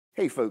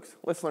Hey folks,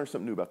 let's learn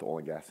something new about the oil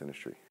and gas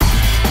industry.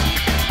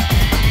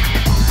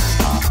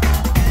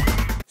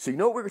 So you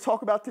know what we're going to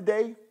talk about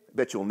today?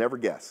 Bet you'll never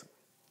guess.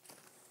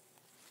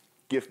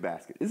 Gift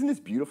basket. Isn't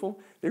this beautiful?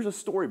 There's a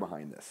story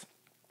behind this.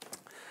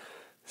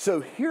 So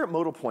here at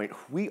modalpoint,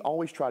 we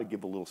always try to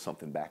give a little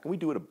something back, and we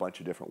do it a bunch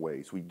of different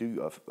ways. We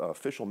do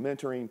official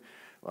mentoring.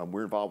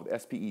 We're involved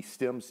with SPE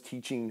STEMS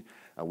teaching.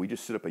 We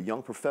just set up a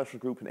young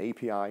professional group in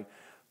API.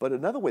 But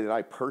another way that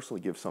I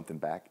personally give something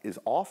back is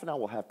often I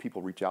will have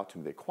people reach out to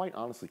me that quite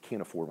honestly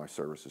can't afford my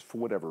services for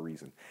whatever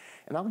reason.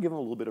 And I'll give them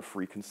a little bit of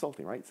free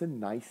consulting, right? It's a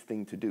nice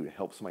thing to do to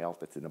help somebody else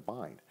that's in a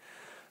bind.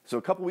 So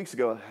a couple weeks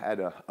ago, I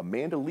had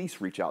Amanda Lease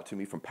reach out to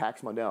me from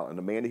Pax Mondale. And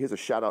Amanda, here's a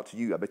shout out to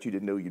you. I bet you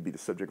didn't know you'd be the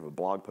subject of a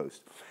blog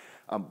post.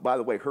 By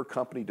the way, her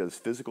company does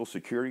physical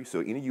security. So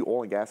any of you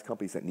oil and gas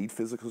companies that need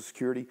physical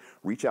security,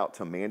 reach out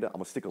to Amanda. I'm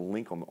going to stick a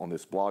link on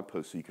this blog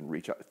post so you can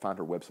reach out, find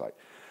her website.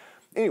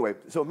 Anyway,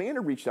 so Amanda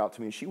reached out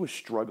to me and she was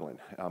struggling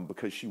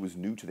because she was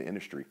new to the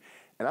industry.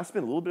 And I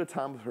spent a little bit of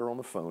time with her on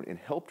the phone and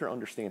helped her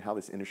understand how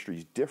this industry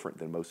is different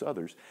than most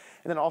others.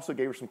 And then also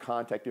gave her some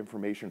contact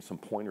information, some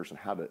pointers on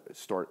how to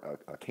start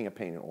a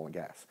campaign in oil and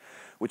gas.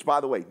 Which, by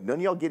the way, none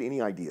of y'all get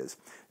any ideas.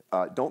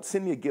 Don't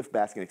send me a gift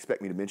basket and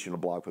expect me to mention a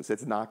blog post.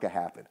 That's not going to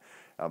happen.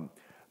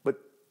 But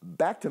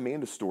back to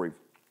Amanda's story.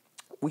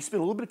 We spent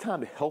a little bit of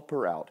time to help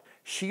her out.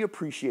 She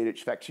appreciated it.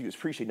 In fact, she was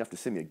appreciative enough to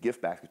send me a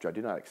gift basket, which I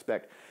did not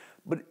expect.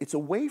 But it's a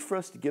way for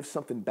us to give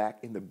something back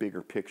in the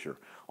bigger picture.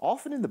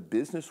 Often in the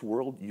business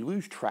world, you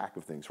lose track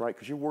of things, right?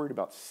 Because you're worried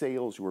about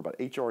sales, you're worried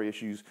about HR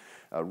issues,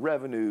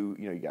 revenue,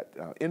 you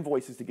got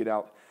invoices to get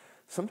out.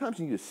 Sometimes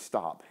you need to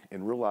stop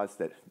and realize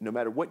that no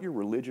matter what your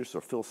religious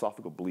or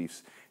philosophical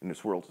beliefs in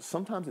this world,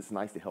 sometimes it's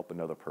nice to help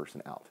another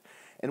person out.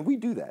 And we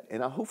do that,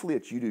 and hopefully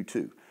that you do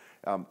too.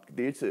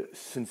 It's a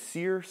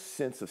sincere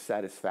sense of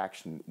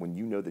satisfaction when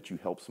you know that you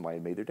helped somebody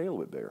and made their day a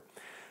little bit better.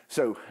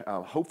 So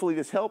hopefully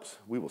this helps.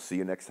 We will see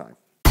you next time.